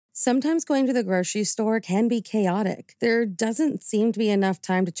Sometimes going to the grocery store can be chaotic. There doesn't seem to be enough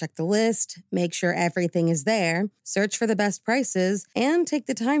time to check the list, make sure everything is there, search for the best prices, and take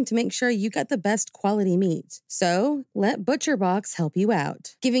the time to make sure you get the best quality meat. So, let ButcherBox help you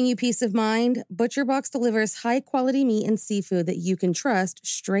out. Giving you peace of mind, ButcherBox delivers high-quality meat and seafood that you can trust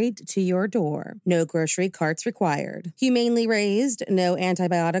straight to your door. No grocery carts required. Humanely raised, no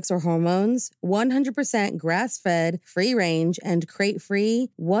antibiotics or hormones, 100% grass-fed, free-range, and crate-free.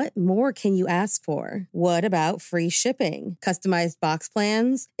 What more can you ask for? What about free shipping, customized box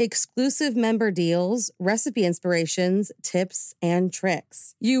plans, exclusive member deals, recipe inspirations, tips, and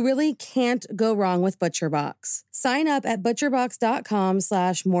tricks? You really can't go wrong with ButcherBox. Sign up at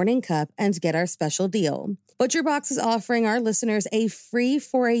butcherbox.com/morningcup and get our special deal. ButcherBox is offering our listeners a free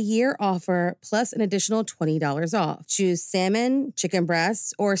for-a-year offer plus an additional $20 off. Choose salmon, chicken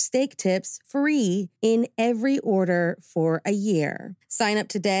breasts, or steak tips free in every order for a year. Sign up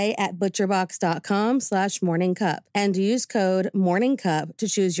today at butcherbox.com/morningcup and use code morningcup to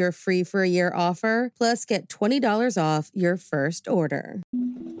choose your free for-a-year offer plus get $20 off your first order.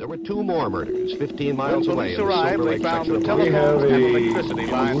 There were two more murders 15 miles away. When police arrived, they found the telephones and electricity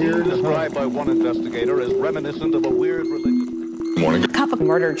lines described by one investigator as reminiscent of a weird religion. Morning. Cup of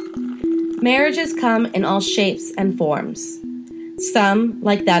murder. Marriages come in all shapes and forms. Some,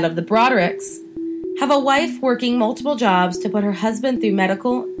 like that of the Brodericks, have a wife working multiple jobs to put her husband through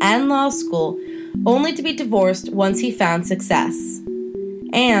medical and law school, only to be divorced once he found success.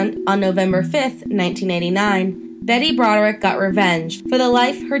 And on November 5th, 1989, Betty Broderick got revenge for the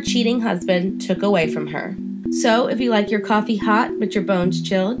life her cheating husband took away from her. So, if you like your coffee hot but your bones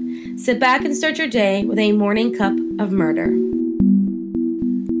chilled, sit back and start your day with a morning cup of murder.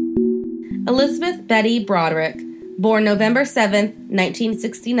 Elizabeth Betty Broderick, born November 7th,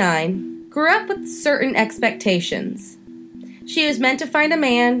 1969, grew up with certain expectations. She was meant to find a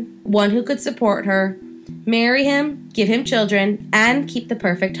man, one who could support her, marry him, give him children, and keep the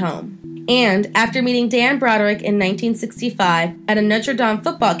perfect home. And after meeting Dan Broderick in 1965 at a Notre Dame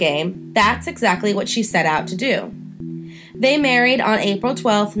football game, that's exactly what she set out to do. They married on April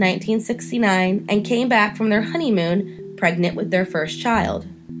 12, 1969, and came back from their honeymoon pregnant with their first child.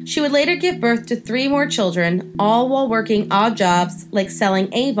 She would later give birth to 3 more children, all while working odd jobs like selling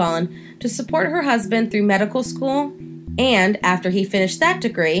Avon to support her husband through medical school, and after he finished that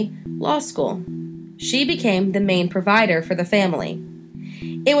degree, law school. She became the main provider for the family.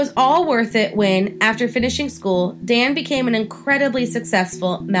 It was all worth it when, after finishing school, Dan became an incredibly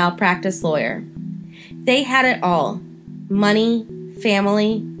successful malpractice lawyer. They had it all: money,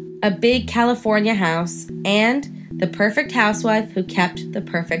 family, a big California house, and the perfect housewife who kept the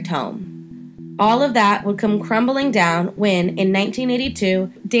perfect home. All of that would come crumbling down when, in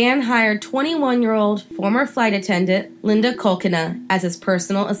 1982, Dan hired 21-year-old former flight attendant Linda Kolkina as his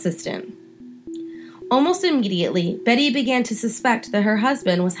personal assistant. Almost immediately, Betty began to suspect that her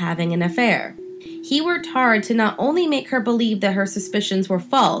husband was having an affair. He worked hard to not only make her believe that her suspicions were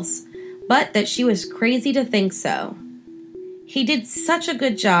false, but that she was crazy to think so. He did such a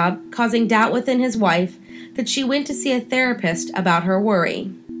good job causing doubt within his wife that she went to see a therapist about her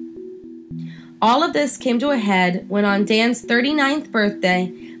worry. All of this came to a head when on Dan's 39th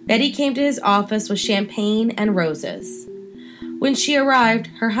birthday, Betty came to his office with champagne and roses. When she arrived,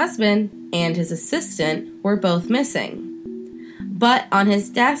 her husband and his assistant were both missing. But on his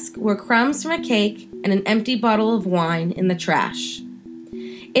desk were crumbs from a cake and an empty bottle of wine in the trash.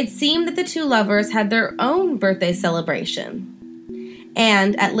 It seemed that the two lovers had their own birthday celebration.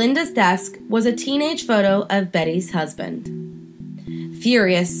 And at Linda's desk was a teenage photo of Betty's husband.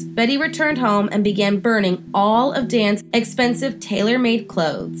 Furious, Betty returned home and began burning all of Dan's expensive tailor-made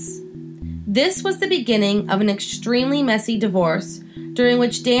clothes. This was the beginning of an extremely messy divorce, during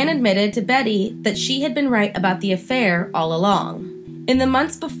which Dan admitted to Betty that she had been right about the affair all along. In the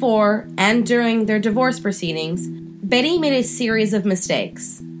months before and during their divorce proceedings, Betty made a series of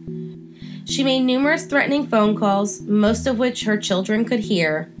mistakes. She made numerous threatening phone calls, most of which her children could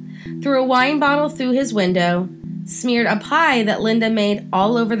hear, threw a wine bottle through his window, smeared a pie that Linda made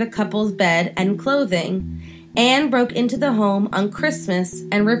all over the couple's bed and clothing, and broke into the home on Christmas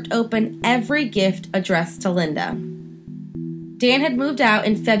and ripped open every gift addressed to Linda. Dan had moved out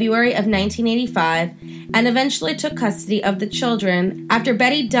in February of 1985 and eventually took custody of the children after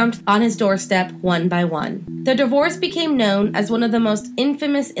Betty dumped on his doorstep one by one. The divorce became known as one of the most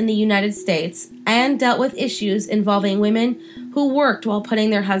infamous in the United States and dealt with issues involving women who worked while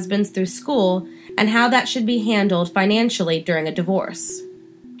putting their husbands through school and how that should be handled financially during a divorce.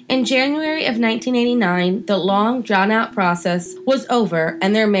 In January of 1989, the long, drawn-out process was over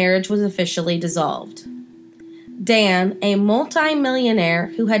and their marriage was officially dissolved. Dan, a multi-millionaire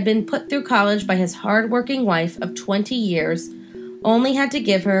who had been put through college by his hard-working wife of 20 years, only had to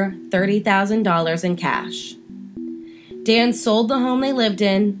give her $30,000 in cash. Dan sold the home they lived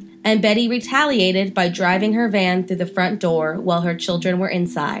in, and Betty retaliated by driving her van through the front door while her children were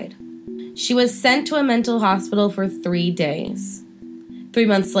inside. She was sent to a mental hospital for 3 days. 3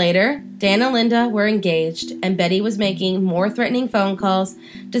 months later, Dan and Linda were engaged, and Betty was making more threatening phone calls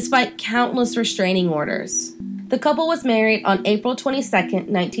despite countless restraining orders. The couple was married on April 22,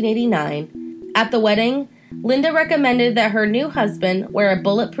 1989. At the wedding, Linda recommended that her new husband wear a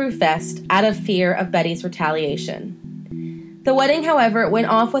bulletproof vest out of fear of Betty's retaliation. The wedding, however, went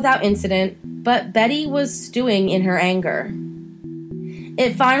off without incident, but Betty was stewing in her anger.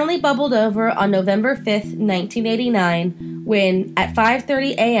 It finally bubbled over on November 5th, 1989, when, at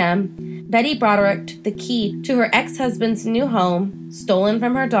 5:30 a.m., Betty Broderick took the key to her ex-husband's new home, stolen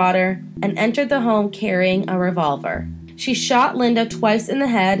from her daughter, and entered the home carrying a revolver. She shot Linda twice in the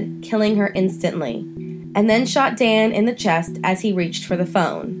head, killing her instantly, and then shot Dan in the chest as he reached for the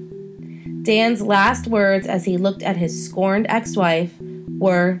phone. Dan's last words as he looked at his scorned ex-wife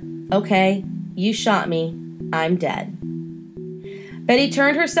were, "Okay, you shot me. I'm dead." Betty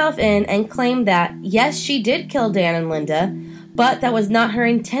turned herself in and claimed that, yes, she did kill Dan and Linda, but that was not her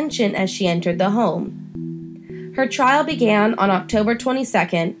intention as she entered the home. Her trial began on October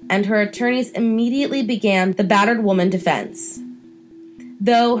 22nd, and her attorneys immediately began the battered woman defense.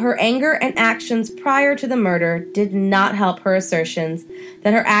 Though her anger and actions prior to the murder did not help her assertions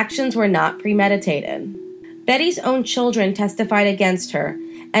that her actions were not premeditated. Betty's own children testified against her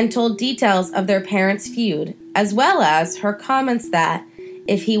and told details of their parents' feud, as well as her comments that,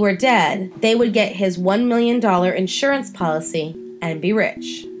 if he were dead, they would get his $1 million insurance policy and be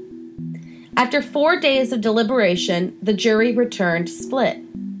rich. After 4 days of deliberation, the jury returned split.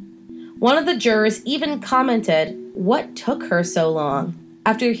 One of the jurors even commented, "What took her so long?"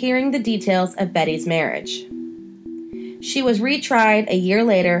 after hearing the details of Betty's marriage. She was retried a year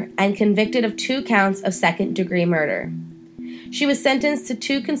later and convicted of 2 counts of second-degree murder. She was sentenced to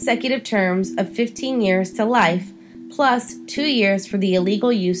 2 consecutive terms of 15 years to life, plus 2 years for the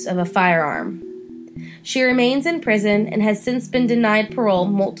illegal use of a firearm. She remains in prison and has since been denied parole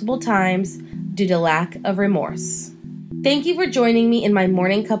multiple times due to lack of remorse. Thank you for joining me in my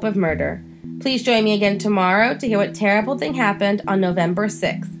morning cup of murder. Please join me again tomorrow to hear what terrible thing happened on November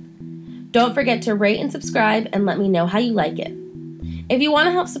 6th. Don't forget to rate and subscribe and let me know how you like it. If you want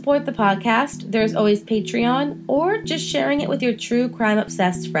to help support the podcast, there's always Patreon or just sharing it with your true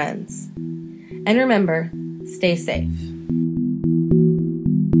crime-obsessed friends. And remember, stay safe.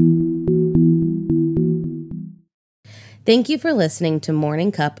 Thank you for listening to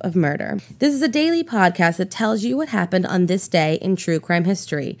Morning Cup of Murder. This is a daily podcast that tells you what happened on this day in true crime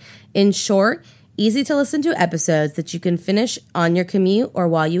history. In short, easy to listen to episodes that you can finish on your commute or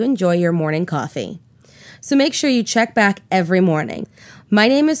while you enjoy your morning coffee. So make sure you check back every morning. My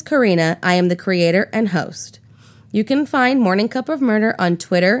name is Karina. I am the creator and host. You can find Morning Cup of Murder on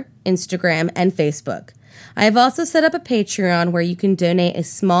Twitter, Instagram, and Facebook. I have also set up a Patreon where you can donate a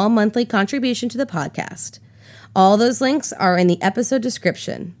small monthly contribution to the podcast. All those links are in the episode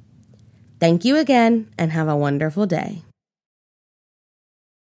description. Thank you again, and have a wonderful day.